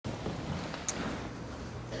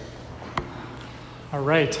All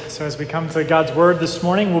right, so as we come to God's Word this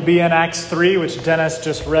morning, we'll be in Acts 3, which Dennis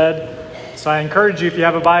just read. So I encourage you, if you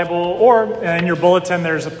have a Bible, or in your bulletin,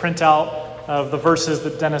 there's a printout of the verses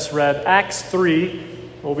that Dennis read. Acts 3,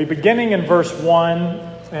 we'll be beginning in verse 1,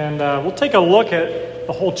 and we'll take a look at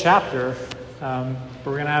the whole chapter. But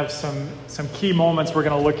we're going to have some key moments we're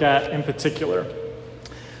going to look at in particular.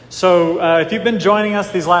 So if you've been joining us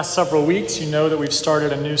these last several weeks, you know that we've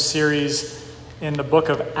started a new series in the book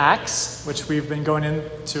of Acts, which we've been going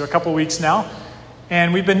into a couple weeks now.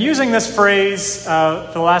 And we've been using this phrase for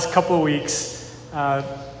the last couple of weeks,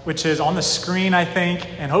 which is on the screen, I think,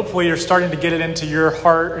 and hopefully you're starting to get it into your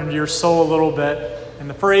heart and your soul a little bit. And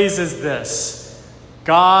the phrase is this: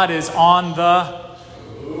 God is on the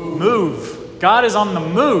move. God is on the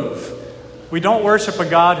move. We don't worship a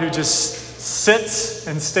God who just sits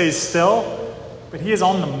and stays still, but he is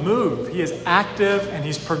on the move. He is active and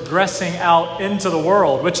he's progressing out into the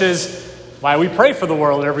world, which is why we pray for the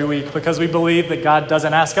world every week, because we believe that God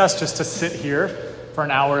doesn't ask us just to sit here for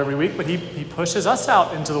an hour every week, but he pushes us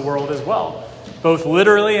out into the world as well, both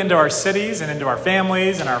literally into our cities and into our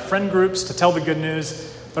families and our friend groups to tell the good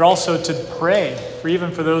news, but also to pray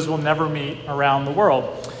even for those we'll never meet around the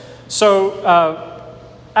world. So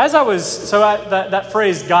that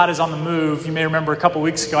phrase, God is on the move, you may remember a couple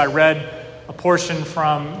weeks ago I read a portion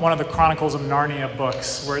from one of the Chronicles of Narnia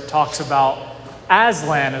books where it talks about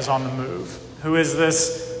Aslan is on the move, who is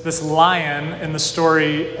this lion in the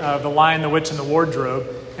story of The Lion, the Witch, and the Wardrobe.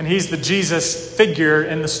 And he's the Jesus figure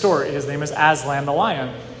in the story. His name is Aslan the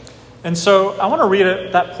lion. And so I want to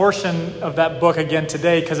read that portion of that book again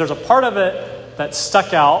today, because there's a part of it that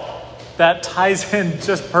stuck out that ties in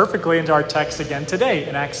just perfectly into our text again today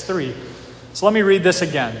in Acts 3. So let me read this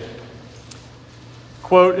again.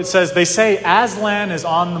 Quote, it says, "They say Aslan is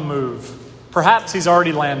on the move. Perhaps he's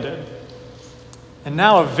already landed. And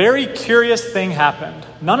now a very curious thing happened.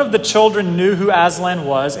 None of the children knew who Aslan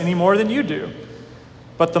was any more than you do.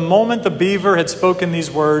 But the moment the beaver had spoken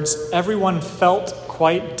these words, everyone felt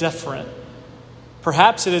quite different.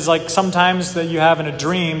 Perhaps it is like sometimes that you have in a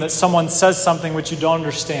dream that someone says something which you don't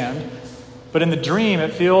understand. But in the dream,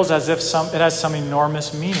 it feels as if it has some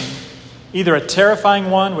enormous meaning. Either a terrifying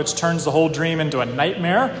one, which turns the whole dream into a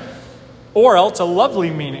nightmare, or else a lovely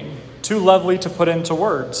meaning, too lovely to put into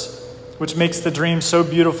words, which makes the dream so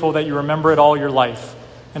beautiful that you remember it all your life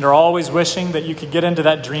and are always wishing that you could get into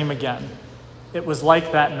that dream again. It was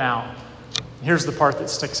like that now." Here's the part that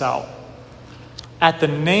sticks out. "At the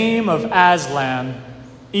name of Aslan,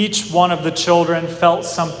 each one of the children felt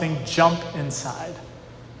something jump inside."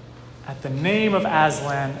 At the name of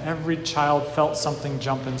Aslan, every child felt something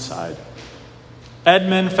jump inside.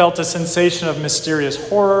 Edmund felt a sensation of mysterious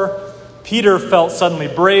horror. Peter felt suddenly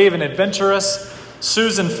brave and adventurous.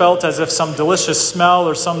 Susan felt as if some delicious smell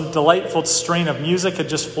or some delightful strain of music had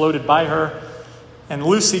just floated by her. And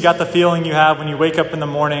Lucy got the feeling you have when you wake up in the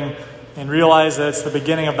morning and realize that it's the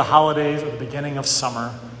beginning of the holidays or the beginning of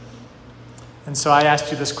summer. And so I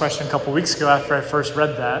asked you this question a couple weeks ago after I first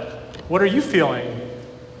read that. What are you feeling?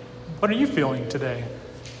 What are you feeling today?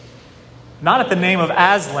 Not at the name of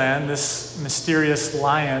Aslan, this mysterious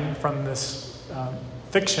lion from this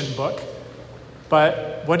fiction book,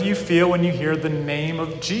 but what do you feel when you hear the name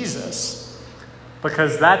of Jesus?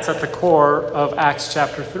 Because that's at the core of Acts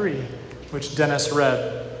chapter 3, which Dennis read.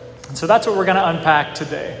 And so that's what we're going to unpack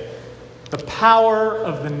today. The power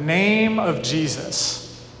of the name of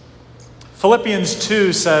Jesus. Philippians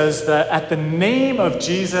 2 says that at the name of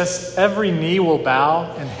Jesus, every knee will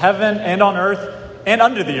bow in heaven and on earth and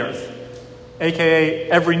under the earth. AKA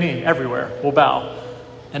every knee, everywhere, will bow.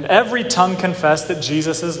 And every tongue confess that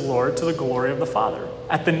Jesus is Lord to the glory of the Father.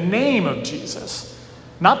 At the name of Jesus.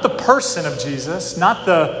 Not the person of Jesus, not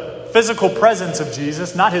the physical presence of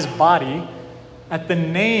Jesus, not his body. At the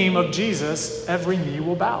name of Jesus, every knee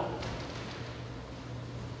will bow.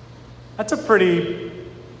 That's a pretty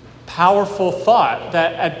powerful thought,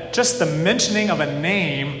 that at just the mentioning of a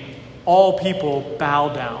name, all people bow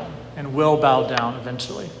down and will bow down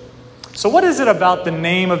eventually. So what is it about the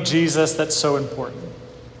name of Jesus that's so important?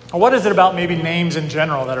 Or what is it about maybe names in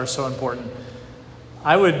general that are so important?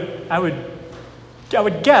 I would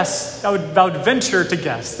venture to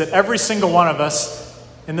guess that every single one of us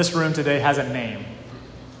in this room today has a name.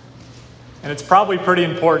 And it's probably pretty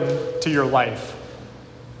important to your life,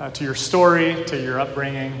 to your story, to your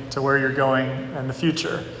upbringing, to where you're going in the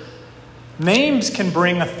future. Names can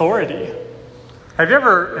bring authority. Have you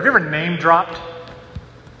ever name dropped?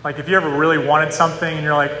 Like if you ever really wanted something and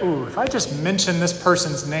you're like, ooh, if I just mention this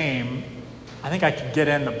person's name, I think I could get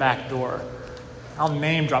in the back door. I'll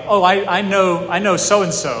name drop. Oh, I know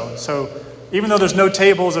so-and-so. So Even though there's no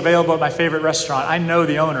tables available at my favorite restaurant, I know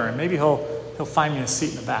the owner, and maybe he'll find me a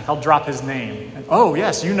seat in the back. I'll drop his name. And, oh,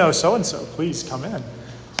 yes, you know so-and-so. Please come in.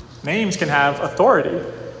 Names can have authority.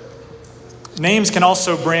 Names can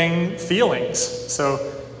also bring feelings.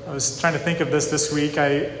 So I was trying to think of this week.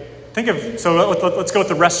 So let's go with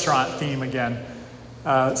the restaurant theme again.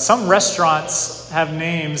 Some restaurants have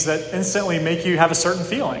names that instantly make you have a certain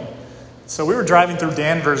feeling. So we were driving through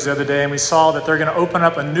Danvers the other day, and we saw that they're going to open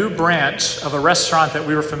up a new branch of a restaurant that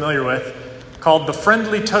we were familiar with called The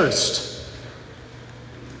Friendly Toast.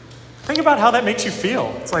 Think about how that makes you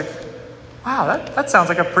feel. It's like, wow, that sounds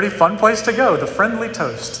like a pretty fun place to go, The Friendly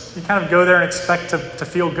Toast. You kind of go there and expect to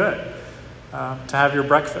feel good, to have your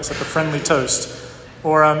breakfast at The Friendly Toast.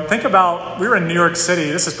 Or think about, we were in New York City,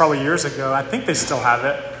 this is probably years ago, I think they still have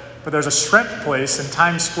it, but there's a shrimp place in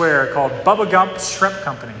Times Square called Bubba Gump Shrimp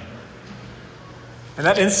Company. And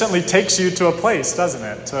that instantly takes you to a place, doesn't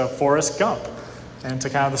it? To Forrest Gump and to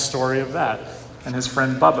kind of the story of that and his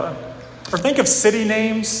friend Bubba. Or think of city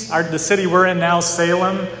names. The city we're in now,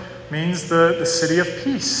 Salem, means the city of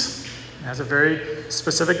peace. It has a very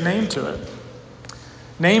specific name to it.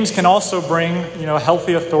 Names can also bring,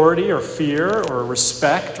 healthy authority or fear or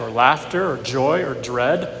respect or laughter or joy or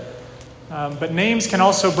dread. But names can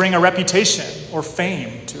also bring a reputation or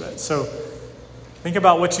fame to it. So think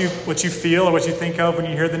about what you feel or what you think of when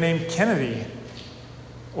you hear the name Kennedy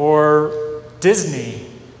or Disney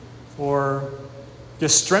or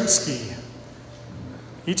Yastrzemski.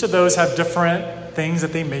 Each of those have different things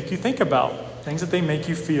that they make you think about, things that they make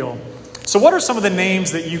you feel. So what are some of the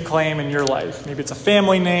names that you claim in your life? Maybe it's a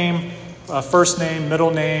family name, a first name,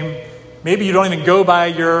 middle name. Maybe you don't even go by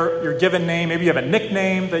your given name. Maybe you have a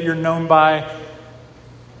nickname that you're known by.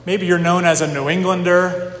 Maybe you're known as a New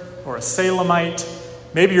Englander or a Salemite.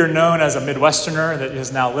 Maybe you're known as a Midwesterner that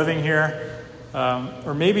is now living here.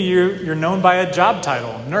 Or maybe you're known by a job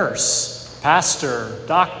title, nurse, pastor,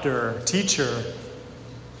 doctor, teacher.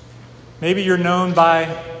 Maybe you're known by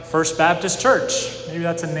First Baptist Church. Maybe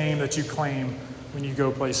that's a name that you claim when you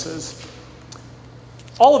go places.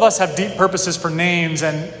 All of us have deep purposes for names,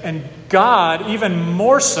 and God, even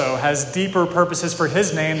more so, has deeper purposes for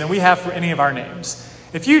his name than we have for any of our names.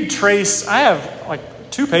 If you trace, I have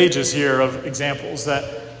like 2 pages here of examples that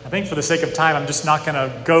I think for the sake of time, I'm just not going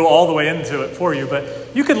to go all the way into it for you,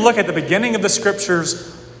 but you could look at the beginning of the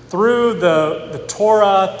scriptures through the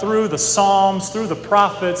Torah, through the Psalms, through the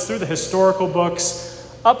prophets, through the historical books,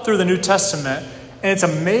 up through the New Testament, and it's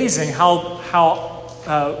amazing how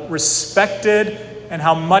respected and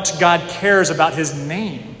how much God cares about his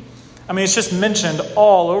name. I mean, it's just mentioned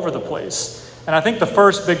all over the place. And I think the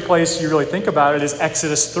first big place you really think about it is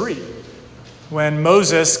Exodus 3. When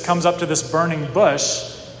Moses comes up to this burning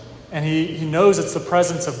bush, and he knows it's the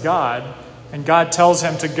presence of God, and God tells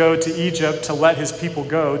him to go to Egypt to let his people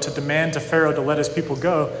go, to demand to Pharaoh to let his people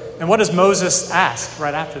go. And what does Moses ask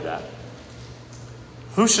right after that?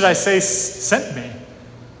 Who should I say sent me?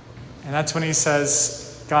 And that's when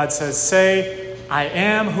God says, say, I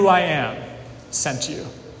am who I am, sent you.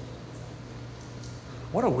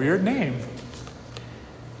 What a weird name.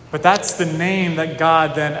 But that's the name that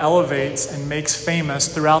God then elevates and makes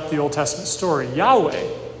famous throughout the Old Testament story. Yahweh,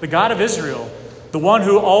 the God of Israel, the one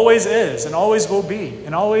who always is and always will be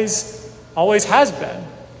and always has been.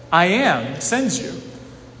 I am, sends you.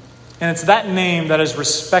 And it's that name that is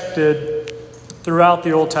respected throughout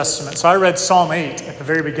the Old Testament. So I read Psalm 8 at the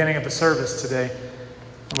very beginning of the service today,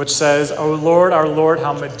 which says, O Lord, our Lord,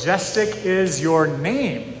 how majestic is your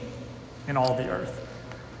name in all the earth.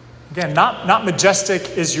 Again, not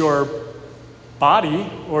majestic is your body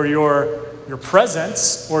or your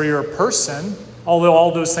presence or your person, although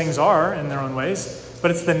all those things are in their own ways, but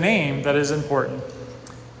it's the name that is important.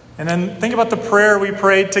 And then think about the prayer we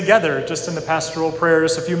prayed together just in the pastoral prayer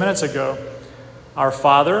just a few minutes ago. Our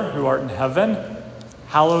Father, who art in heaven,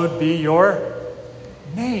 hallowed be your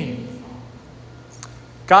name.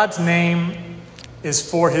 God's name is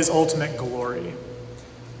for his ultimate glory.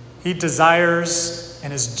 He desires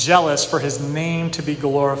and is jealous for his name to be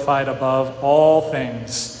glorified above all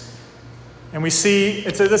things. And we see,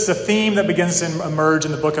 this is a theme that begins to emerge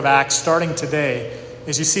in the book of Acts starting today,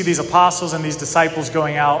 as you see these apostles and these disciples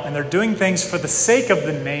going out, and they're doing things for the sake of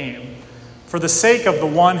the name, for the sake of the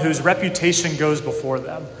one whose reputation goes before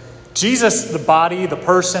them. Jesus, the body, the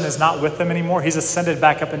person, is not with them anymore. He's ascended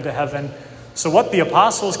back up into heaven. So what the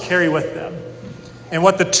apostles carry with them, and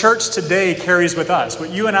what the church today carries with us, what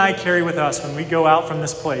you and I carry with us when we go out from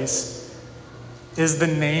this place, is the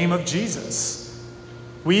name of Jesus.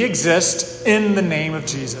 We exist in the name of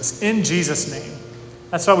Jesus, in Jesus' name.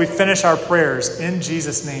 That's why we finish our prayers in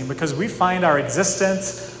Jesus' name, because we find our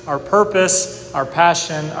existence, our purpose, our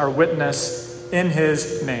passion, our witness in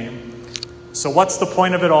his name. So what's the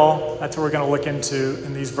point of it all? That's what we're going to look into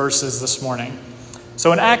in these verses this morning.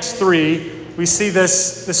 So in Acts 3, we see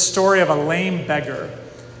this story of a lame beggar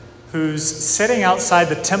who's sitting outside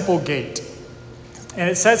the temple gate. And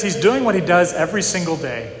it says he's doing what he does every single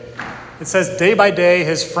day. It says day by day,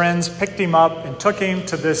 his friends picked him up and took him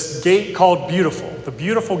to this gate called Beautiful, the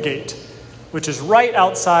Beautiful Gate, which is right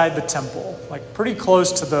outside the temple, like pretty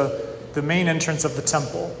close to the main entrance of the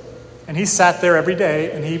temple. And he sat there every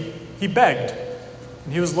day and he begged,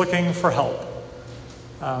 and he was looking for help.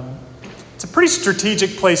 It's a pretty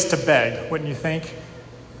strategic place to beg, wouldn't you think?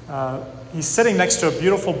 He's sitting next to a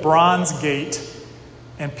beautiful bronze gate,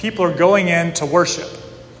 and people are going in to worship.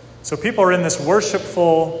 So people are in this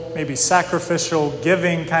worshipful, maybe sacrificial,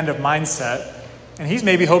 giving kind of mindset. And he's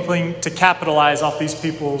maybe hoping to capitalize off these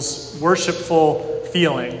people's worshipful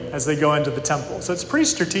feeling as they go into the temple. So it's pretty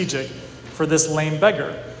strategic for this lame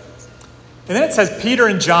beggar. And then it says Peter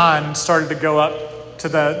and John started to go up to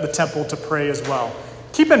the temple to pray as well.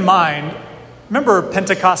 Keep in mind, remember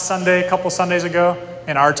Pentecost Sunday a couple Sundays ago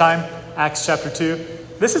in our time, Acts chapter 2?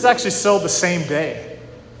 This is actually still the same day.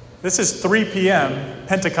 This is 3 p.m.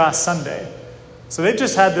 Pentecost Sunday. So they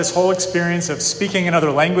just had this whole experience of speaking in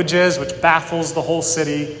other languages, which baffles the whole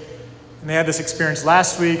city. And they had this experience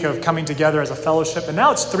last week of coming together as a fellowship. And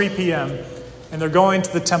now it's 3 p.m. and they're going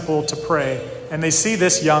to the temple to pray. And they see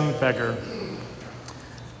this young beggar.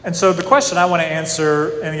 And so the question I want to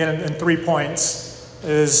answer, and again in 3 points,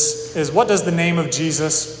 is what does the name of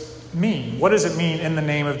Jesus mean? What does it mean in the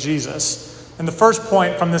name of Jesus? And the first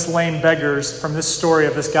point from this lame beggars, from this story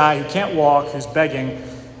of this guy who can't walk, who's begging,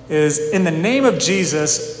 is in the name of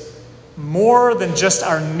Jesus, more than just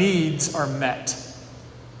our needs are met.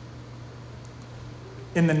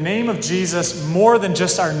 In the name of Jesus, more than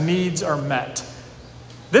just our needs are met.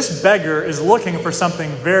 This beggar is looking for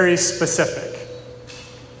something very specific.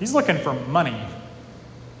 He's looking for money.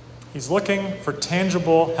 He's looking for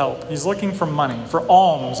tangible help. He's looking for money, for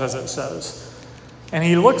alms, as it says. And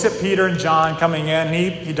he looks at Peter and John coming in, and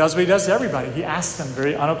he does what he does to everybody. He asks them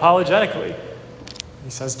very unapologetically. He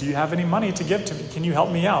says, do you have any money to give to me? Can you help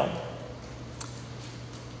me out?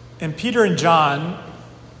 And Peter and John,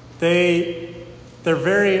 they're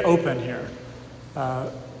very open here.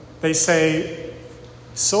 They say,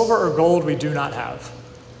 silver or gold we do not have.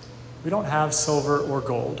 We don't have silver or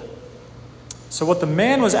gold. So what the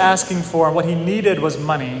man was asking for and what he needed was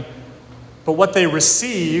money. But what they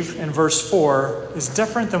receive in verse 4 is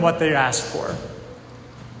different than what they asked for.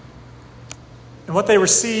 And what they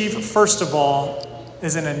receive, first of all,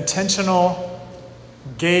 is an intentional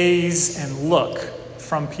gaze and look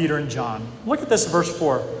from Peter and John. Look at this, verse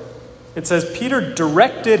 4. It says, Peter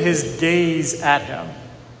directed his gaze at him,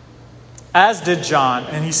 as did John,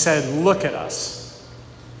 and he said, look at us.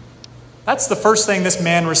 That's the first thing this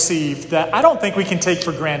man received that I don't think we can take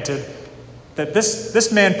for granted, that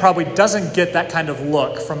this man probably doesn't get that kind of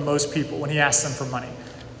look from most people when he asks them for money.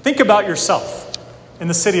 Think about yourself in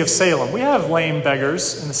the city of Salem. We have lame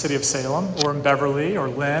beggars in the city of Salem, or in Beverly or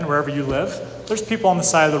Lynn, wherever you live. There's people on the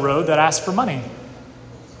side of the road that ask for money.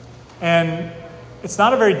 And it's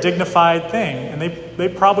not a very dignified thing, and they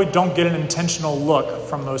probably don't get an intentional look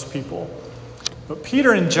from most people. But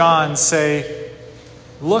Peter and John say,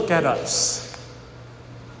 look at us.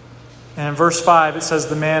 And in verse 5, it says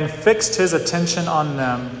the man fixed his attention on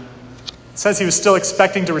them. It says he was still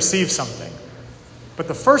expecting to receive something. But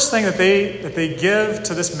the first thing that they give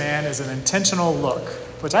to this man is an intentional look,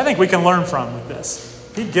 which I think we can learn from with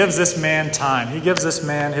this. He gives this man time. He gives this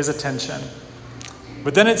man his attention.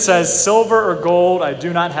 But then it says, silver or gold I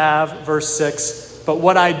do not have, verse 6, but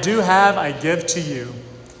what I do have I give to you.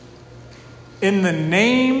 In the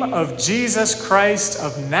name of Jesus Christ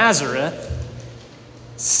of Nazareth,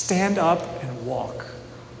 stand up and walk.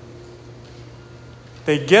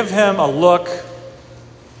 They give him a look.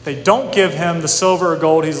 They don't give him the silver or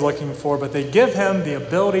gold he's looking for, but they give him the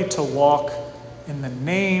ability to walk in the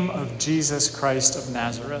name of Jesus Christ of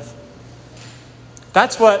Nazareth.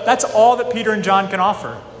 That's all that Peter and John can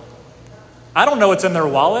offer. I don't know what's in their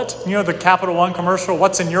wallet. You know the Capital One commercial,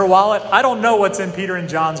 what's in your wallet? I don't know what's in Peter and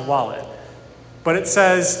John's wallet. But it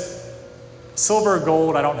says, silver or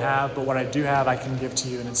gold I don't have, but what I do have I can give to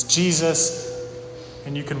you. And it's Jesus,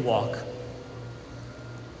 and you can walk.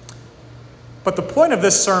 But the point of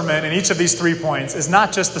this sermon in each of these 3 points is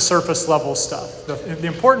not just the surface level stuff. The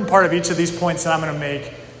important part of each of these points that I'm going to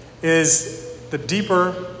make is the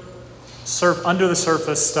deeper, under the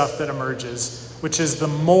surface stuff that emerges, which is the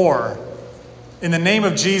more in the name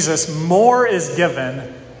of Jesus, more is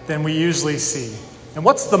given than we usually see. And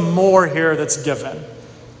what's the more here that's given?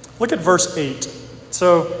 Look at verse 8.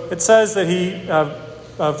 So it says that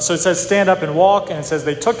it says stand up and walk, and it says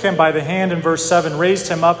they took him by the hand in verse 7, raised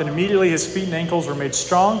him up, and immediately his feet and ankles were made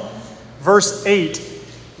strong. Verse 8,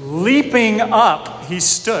 leaping up, he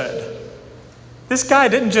stood. This guy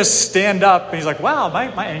didn't just stand up and he's like, wow,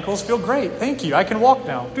 my ankles feel great. Thank you. I can walk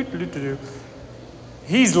now.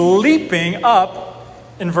 He's leaping up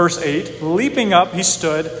in verse 8. Leaping up, he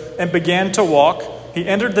stood and began to walk. He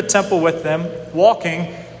entered the temple with them,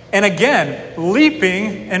 walking, and again,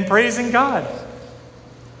 leaping and praising God.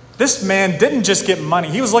 This man didn't just get money.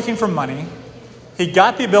 He was looking for money. He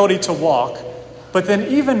got the ability to walk. But then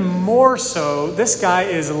even more so, this guy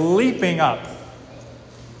is leaping up,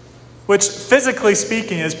 which physically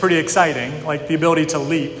speaking is pretty exciting, like the ability to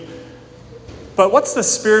leap. But what's the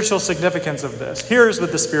spiritual significance of this? Here's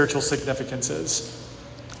what the spiritual significance is.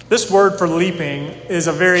 This word for leaping is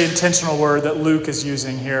a very intentional word that Luke is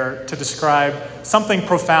using here to describe something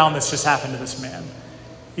profound that's just happened to this man.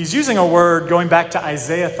 He's using a word going back to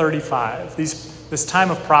Isaiah 35, this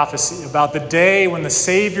time of prophecy about the day when the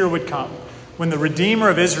Savior would come, when the Redeemer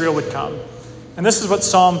of Israel would come. And this is what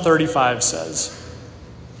Psalm 35 says.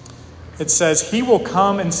 It says, he will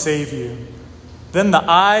come and save you. Then the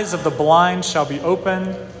eyes of the blind shall be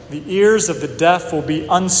opened, the ears of the deaf will be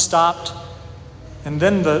unstopped, and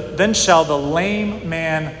then shall the lame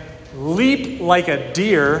man leap like a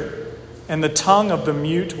deer, and the tongue of the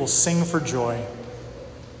mute will sing for joy.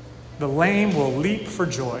 The lame will leap for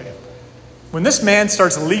joy. When this man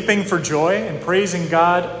starts leaping for joy and praising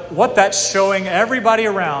God, what that's showing everybody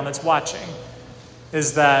around that's watching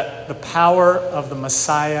is that the power of the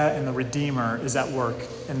Messiah and the Redeemer is at work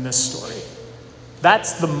in this story.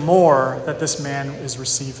 That's the more that this man is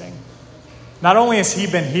receiving. Not only has he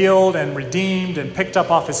been healed and redeemed and picked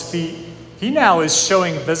up off his feet, he now is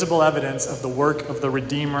showing visible evidence of the work of the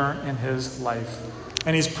Redeemer in his life.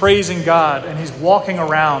 And he's praising God, and he's walking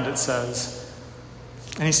around, it says.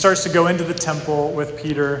 And he starts to go into the temple with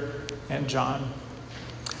Peter and John.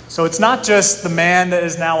 So it's not just the man that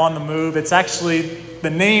is now on the move. It's actually the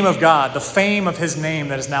name of God, the fame of his name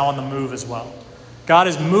that is now on the move as well. God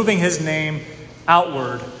is moving his name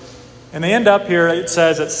outward. And they end up here, it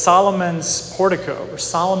says, at Solomon's portico, or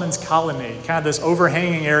Solomon's colonnade, kind of this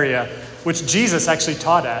overhanging area, which Jesus actually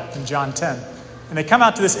taught at in John 10. And they come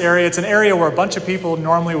out to this area. It's an area where a bunch of people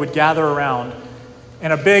normally would gather around.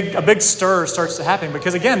 And a big stir starts to happen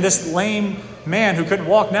because, again, this lame man who couldn't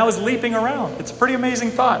walk now is leaping around. It's a pretty amazing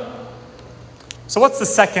thought. So what's the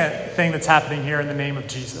second thing that's happening here in the name of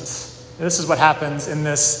Jesus? This is what happens in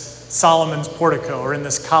this Solomon's portico, or in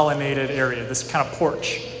this colonnaded area, this kind of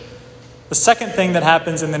porch. The second thing that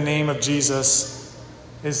happens in the name of Jesus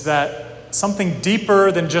is that something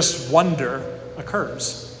deeper than just wonder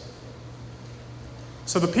occurs.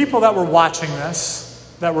 So the people that were watching this,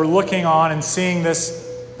 that were looking on and seeing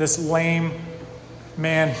this lame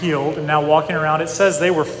man healed and now walking around, it says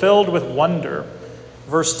they were filled with wonder.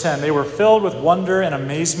 Verse 10, they were filled with wonder and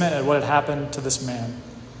amazement at what had happened to this man.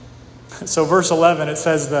 So verse 11, it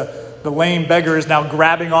says the lame beggar is now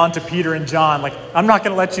grabbing onto Peter and John, like, I'm not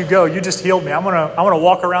going to let you go. You just healed me. I want to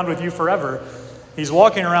walk around with you forever. He's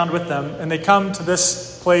walking around with them, and they come to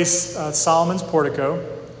this place, Solomon's portico.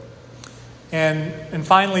 And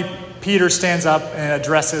finally, Peter stands up and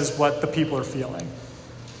addresses what the people are feeling.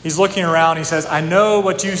 He's looking around. He says, I know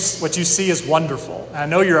what you see is wonderful. And I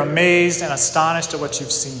know you're amazed and astonished at what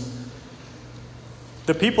you've seen.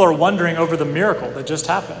 The people are wondering over the miracle that just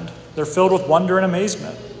happened. They're filled with wonder and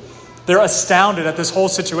amazement. They're astounded at this whole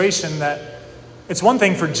situation, that it's one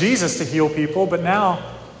thing for Jesus to heal people, but now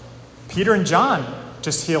Peter and John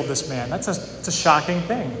just healed this man. It's a shocking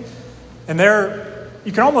thing. And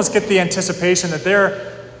you can almost get the anticipation that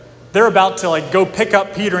they're about to like go pick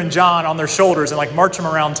up Peter and John on their shoulders and like march them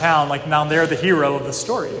around town, like now they're the hero of the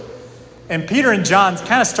story. And Peter and John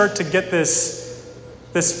kind of start to get this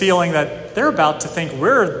feeling that they're about to think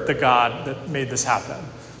we're the God that made this happen.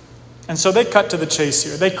 And so they cut to the chase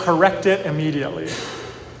here. They correct it immediately.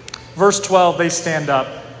 Verse 12, they stand up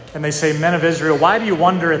and they say, Men of Israel, why do you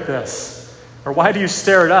wonder at this? Or why do you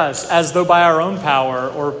stare at us as though by our own power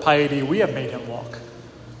or piety we have made him walk?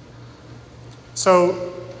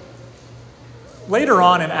 So later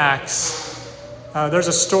on in Acts, there's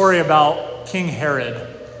a story about King Herod,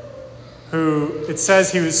 who it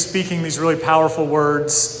says he was speaking these really powerful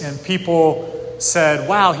words, and people said,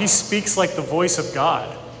 wow, he speaks like the voice of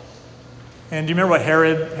God. And do you remember what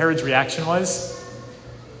Herod's reaction was?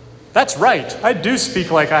 That's right. I do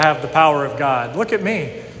speak like I have the power of God. Look at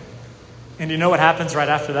me. And do you know what happens right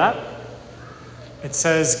after that? it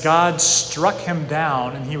says God struck him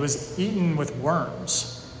down and he was eaten with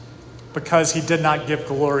worms because he did not give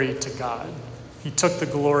glory to God. He took the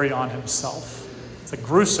glory on himself. It's a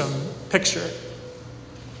gruesome picture.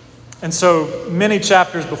 And so many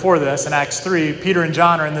chapters before this, in Acts 3, Peter and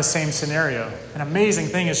John are in the same scenario. An amazing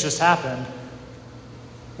thing has just happened.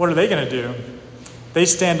 What are they going to do? They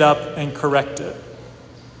stand up and correct it.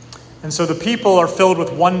 And so the people are filled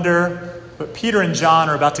with wonder, but Peter and John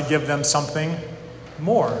are about to give them something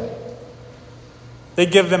more. They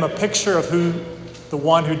give them a picture of who the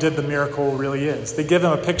one who did the miracle really is. They give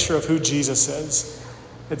them a picture of who Jesus is.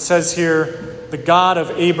 It says here, the God of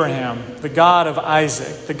Abraham, the God of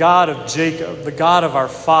Isaac, the God of Jacob, the God of our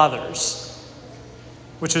fathers,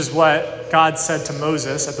 which is what God said to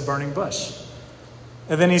Moses at the burning bush.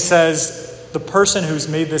 And then he says, the person who's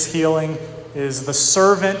made this healing is the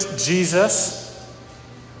servant Jesus.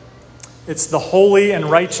 It's the holy and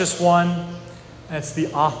righteous one, and it's the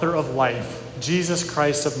author of life, Jesus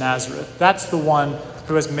Christ of Nazareth. That's the one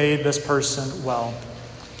who has made this person well.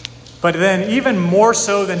 But then even more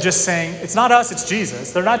so than just saying, it's not us, it's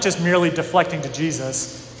Jesus. They're not just merely deflecting to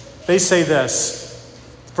Jesus. They say this,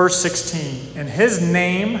 verse 16, in his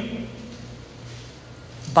name,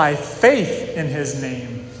 by faith in his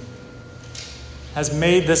name, has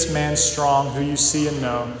made this man strong who you see and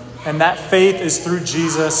know. And that faith is through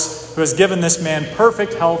Jesus, who has given this man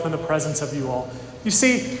perfect health in the presence of you all. You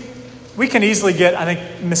see, we can easily get, I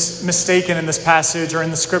think, mistaken in this passage or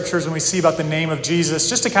in the scriptures when we see about the name of Jesus,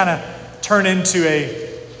 just to kind of turn into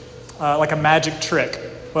like a magic trick.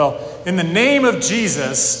 Well, in the name of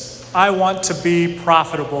Jesus, I want to be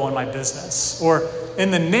profitable in my business. Or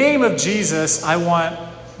in the name of Jesus, I want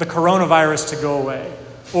the coronavirus to go away.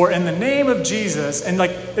 Or in the name of Jesus, and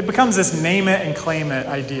like it becomes this name it and claim it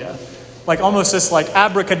idea. Like almost this like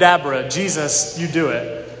abracadabra, Jesus, you do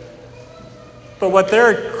it. But what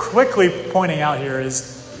they're quickly pointing out here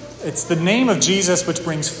is it's the name of Jesus which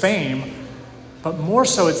brings fame, but more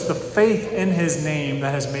so it's the faith in his name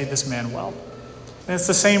that has made this man well. And it's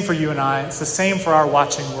the same for you and I. It's the same for our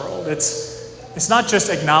watching world. It's not just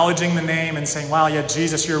acknowledging the name and saying, wow, yeah,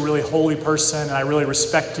 Jesus, you're a really holy person and I really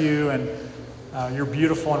respect you and you're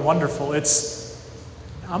beautiful and wonderful.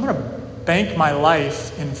 I'm going to bank my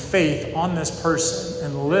life in faith on this person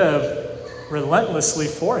and live relentlessly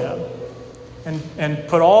for him. And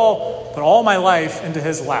put all my life into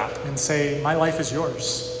his lap and say, my life is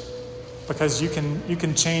yours. Because you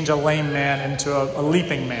can change a lame man into a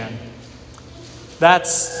leaping man.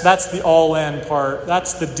 That's the all-in part.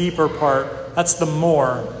 That's the deeper part. That's the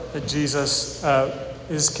more that Jesus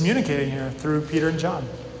is communicating here through Peter and John.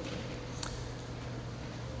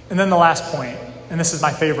 And then the last point, and this is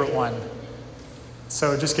my favorite one.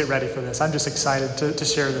 So just get ready for this. I'm just excited to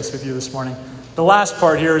share this with you this morning. The last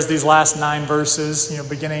part here is these last 9 verses,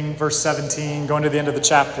 beginning verse 17, going to the end of the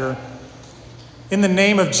chapter. In the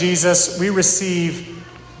name of Jesus, we receive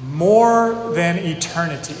more than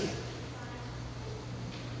eternity.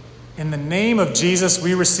 In the name of Jesus,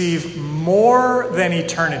 we receive more than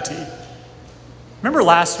eternity. Remember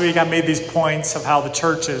last week I made these points of how the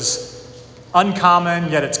church is uncommon,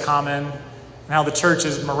 yet it's common. And how the church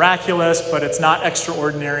is miraculous, but it's not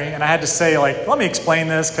extraordinary. And I had to say, let me explain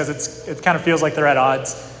this because it kind of feels like they're at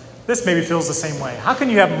odds. This maybe feels the same way. How can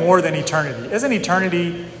you have more than eternity? Isn't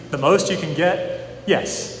eternity the most you can get?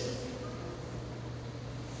 Yes.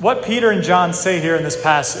 What Peter and John say here in this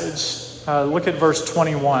passage, look at verse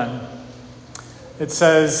 21. It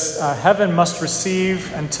says, heaven must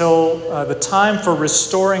receive until the time for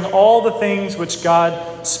restoring all the things which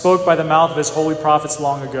God spoke by the mouth of his holy prophets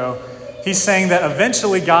long ago. He's saying that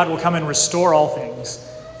eventually God will come and restore all things.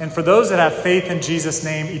 And for those that have faith in Jesus'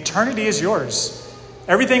 name, eternity is yours.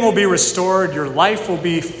 Everything will be restored. Your life will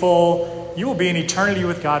be full. You will be in eternity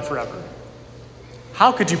with God forever.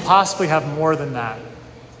 How could you possibly have more than that?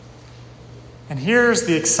 And here's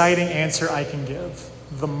the exciting answer I can give.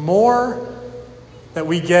 The more that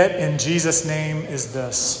we get in Jesus' name is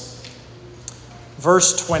this.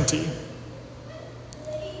 Verse 20.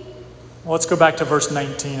 Well, let's go back to verse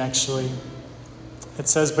 19, actually. It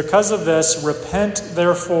says, because of this, repent,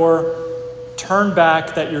 therefore, turn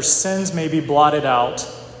back, that your sins may be blotted out,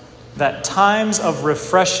 that times of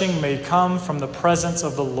refreshing may come from the presence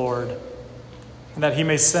of the Lord, and that he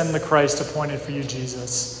may send the Christ appointed for you,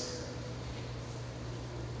 Jesus.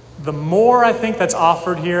 The more I think that's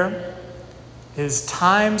offered here is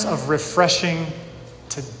times of refreshing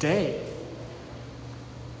today.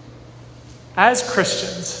 As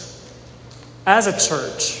Christians, as a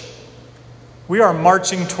church, we are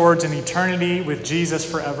marching towards an eternity with Jesus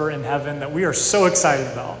forever in heaven that we are so excited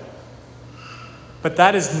about. But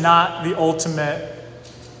that is not the ultimate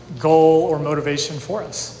goal or motivation for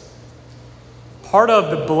us. Part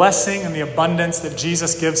of the blessing and the abundance that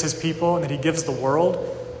Jesus gives his people and that he gives the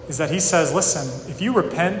world is that he says, listen, if you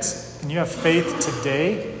repent and you have faith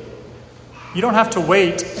today, you don't have to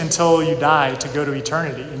wait until you die to go to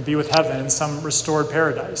eternity and be with heaven in some restored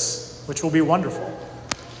paradise, which will be wonderful.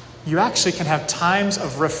 You actually can have times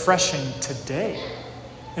of refreshing today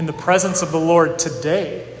in the presence of the Lord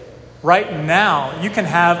today. Right now, you can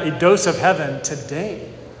have a dose of heaven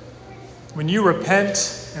today. When you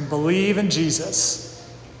repent and believe in Jesus,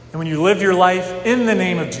 and when you live your life in the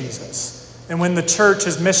name of Jesus, and when the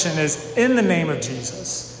church's mission is in the name of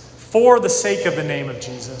Jesus, for the sake of the name of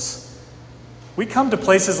Jesus, we come to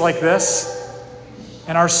places like this,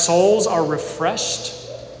 and our souls are refreshed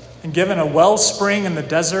and given a wellspring in the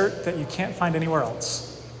desert that you can't find anywhere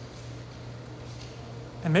else.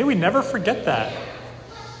 And may we never forget that.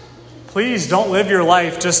 Please don't live your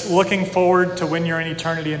life just looking forward to when you're in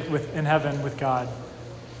eternity in heaven with God.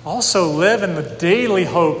 Also live in the daily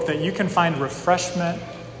hope that you can find refreshment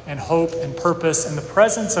and hope and purpose in the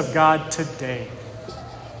presence of God today.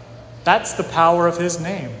 That's the power of his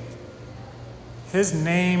name. His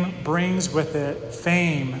name brings with it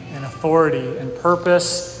fame and authority and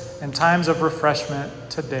purpose and times of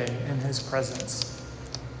refreshment today in his presence.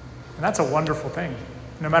 And that's a wonderful thing.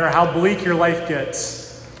 No matter how bleak your life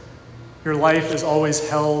gets, your life is always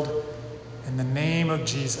held in the name of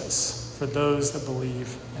Jesus for those that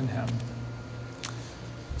believe in him.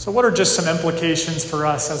 So what are just some implications for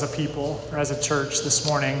us as a people or as a church this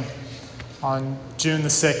morning on June the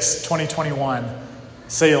 6th, 2021,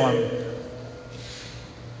 Salem?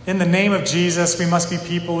 In the name of Jesus, we must be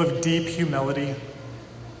people of deep humility.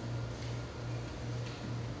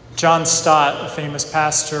 John Stott, a famous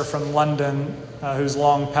pastor from London who's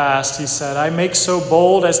long passed, he said, "I make so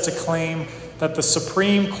bold as to claim that the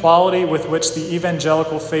supreme quality with which the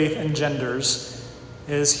evangelical faith engenders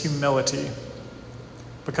is humility.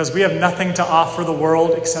 Because we have nothing to offer the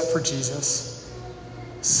world except for Jesus.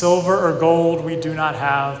 Silver or gold we do not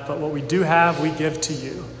have, but what we do have we give to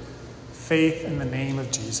you. Faith in the name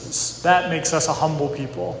of Jesus." That makes us a humble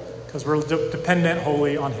people because we're dependent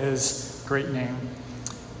wholly on his great name.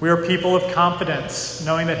 We are people of confidence,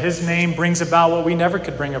 knowing that his name brings about what we never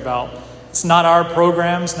could bring about. It's not our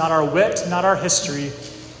programs, not our wit, not our history,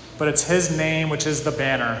 but it's his name, which is the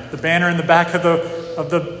banner. The banner in the back of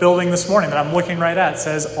the building this morning that I'm looking right at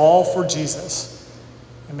says, "All for Jesus."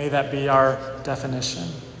 And may that be our definition.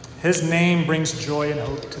 His name brings joy and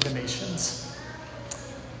hope to the nations.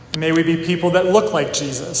 And may we be people that look like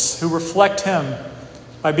Jesus, who reflect him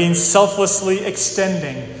by being selflessly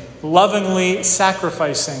extending, lovingly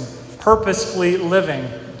sacrificing, purposefully living,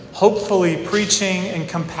 hopefully preaching, and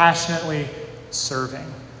compassionately serving,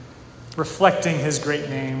 reflecting his great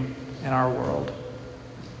name in our world.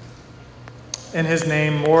 In his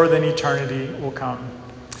name, more than eternity will come.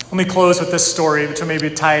 Let me close with this story, which will maybe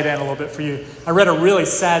tie it in a little bit for you. I read a really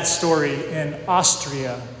sad story in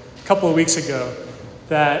Austria a couple of weeks ago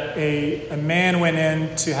that a man went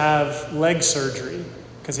in to have leg surgery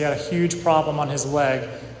because he had a huge problem on his leg,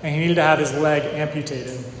 and he needed to have his leg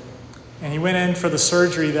amputated. And he went in for the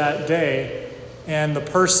surgery that day, and the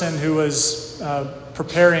person who was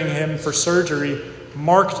preparing him for surgery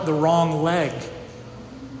marked the wrong leg,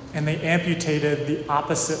 and they amputated the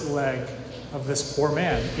opposite leg of this poor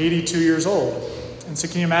man, 82 years old. And so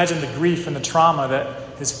can you imagine the grief and the trauma that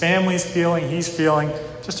his family's feeling, he's feeling?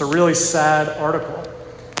 Just a really sad article.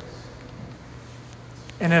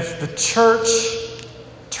 And if the church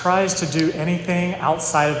tries to do anything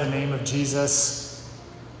outside of the name of Jesus,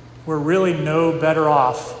 we're really no better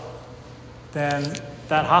off than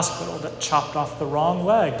that hospital that chopped off the wrong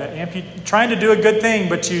leg, that trying to do a good thing,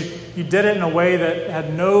 but you did it in a way that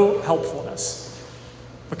had no helpfulness.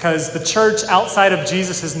 Because the church outside of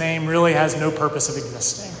Jesus' name really has no purpose of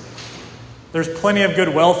existing. There's plenty of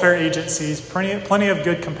good welfare agencies, plenty of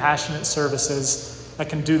good compassionate services that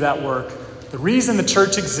can do that work. The reason the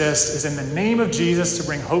church exists is in the name of Jesus to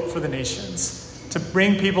bring hope for the nations, to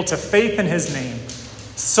bring people to faith in his name.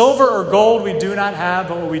 Silver or gold we do not have,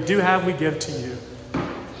 but what we do have we give to you.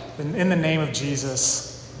 And in the name of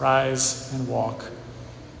Jesus, rise and walk.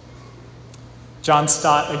 John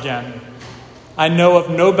Stott again. "I know of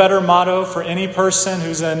no better motto for any person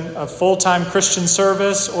who's in a full-time Christian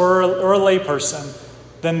service or a lay person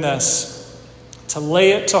than this: to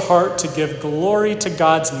lay it to heart to give glory to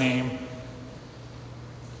God's name,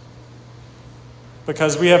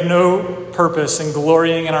 because we have no purpose in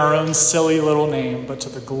glorying in our own silly little name, but to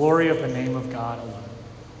the glory of the name of God alone."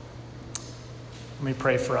 Let me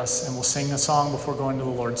pray for us, and we'll sing a song before going to the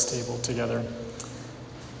Lord's table together.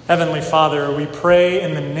 Heavenly Father, we pray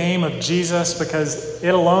in the name of Jesus because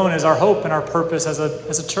it alone is our hope and our purpose as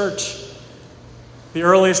a church. The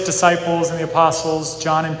earliest disciples and the apostles,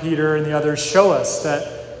 John and Peter and the others, show us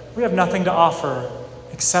that we have nothing to offer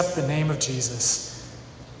except the name of Jesus.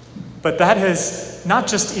 But that is not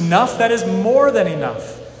just enough, that is more than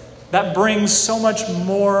enough. That brings so much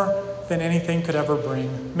more than anything could ever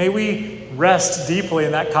bring. May we rest deeply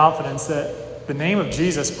in that confidence that the name of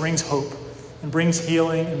Jesus brings hope and brings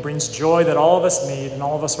healing and brings joy that all of us need and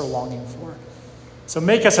all of us are longing for. So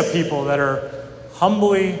make us a people that are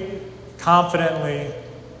humbly, confidently,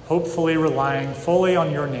 hopefully relying fully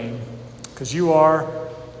on your name, because you are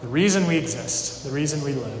the reason we exist, the reason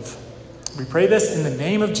we live. We pray this in the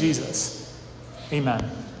name of Jesus.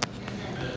 Amen.